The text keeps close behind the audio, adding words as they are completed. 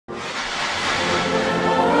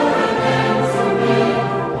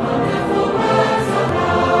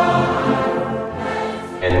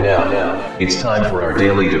It's time for our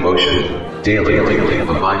daily devotion, daily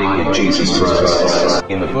abiding in Jesus Christ.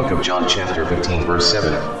 In the book of John chapter 15 verse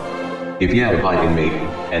 7. If ye abide in me,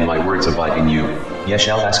 and my words abide in you, ye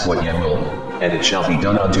shall ask what ye will, and it shall be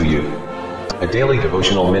done unto you. A daily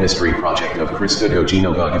devotional ministry project of Cristuto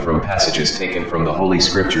Genobaga from passages taken from the Holy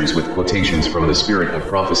Scriptures with quotations from the Spirit of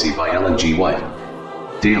Prophecy by Ellen G. White.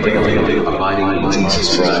 Daily abiding in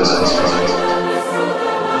Jesus Christ.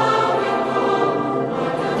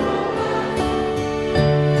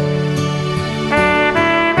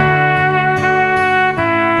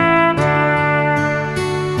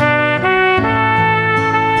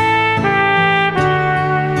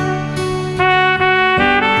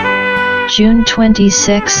 June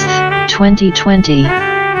 26, 2020.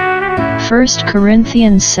 1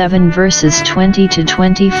 Corinthians 7 verses 20 to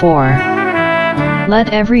 24.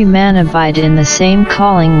 Let every man abide in the same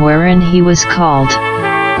calling wherein he was called.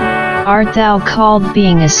 Art thou called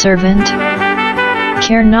being a servant?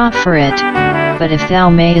 Care not for it, but if thou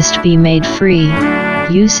mayest be made free,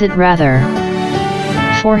 use it rather.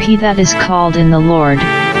 For he that is called in the Lord,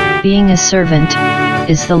 being a servant,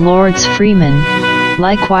 is the Lord's freeman.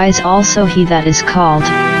 Likewise also he that is called,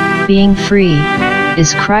 being free,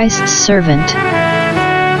 is Christ's servant.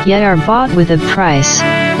 Ye are bought with a price,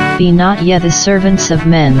 be not ye the servants of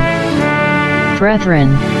men.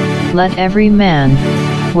 Brethren, let every man,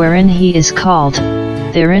 wherein he is called,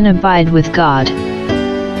 therein abide with God.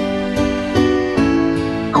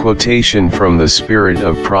 Quotation from the Spirit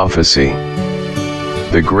of Prophecy.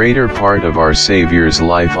 The greater part of our Saviour's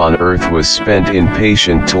life on earth was spent in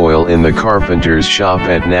patient toil in the carpenter's shop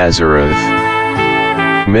at Nazareth.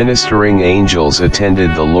 Ministering angels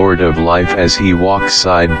attended the Lord of life as he walked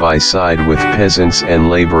side by side with peasants and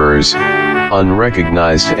laborers,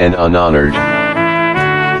 unrecognized and unhonored.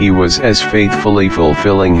 He was as faithfully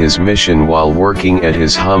fulfilling his mission while working at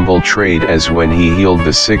his humble trade as when he healed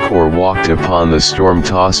the sick or walked upon the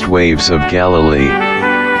storm-tossed waves of Galilee.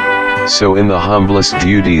 So in the humblest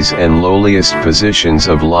duties and lowliest positions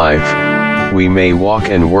of life, we may walk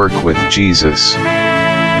and work with Jesus.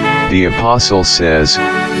 The Apostle says,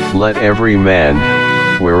 let every man,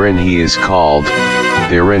 wherein he is called,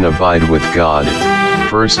 therein abide with God.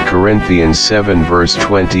 1 Corinthians 7 verse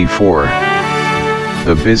 24.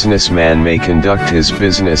 The businessman may conduct his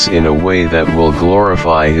business in a way that will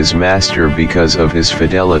glorify his master because of his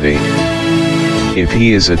fidelity. If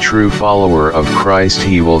he is a true follower of Christ,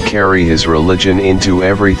 he will carry his religion into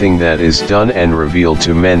everything that is done and reveal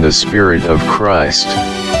to men the Spirit of Christ.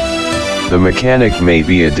 The mechanic may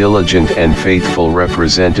be a diligent and faithful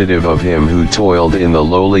representative of him who toiled in the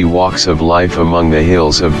lowly walks of life among the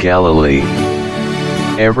hills of Galilee.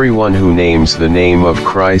 Everyone who names the name of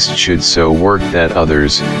Christ should so work that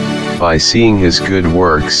others, by seeing his good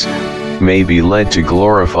works, may be led to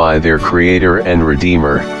glorify their Creator and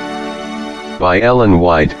Redeemer. By Ellen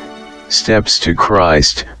White, Steps to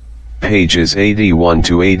Christ, pages 81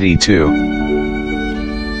 to 82.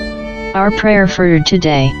 Our prayer for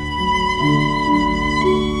today.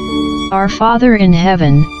 Our Father in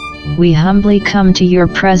heaven, we humbly come to your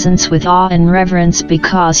presence with awe and reverence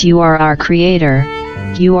because you are our Creator,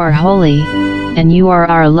 you are holy, and you are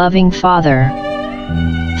our loving Father.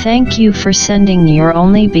 Thank you for sending your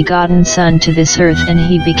only begotten Son to this earth, and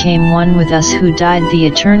he became one with us who died the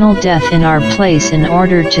eternal death in our place in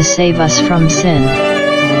order to save us from sin.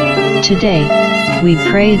 Today, we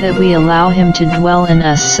pray that we allow him to dwell in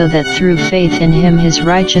us so that through faith in him his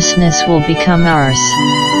righteousness will become ours.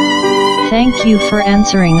 Thank you for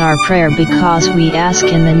answering our prayer because we ask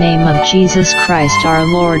in the name of Jesus Christ our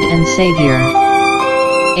Lord and Savior.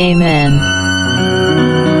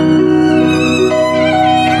 Amen.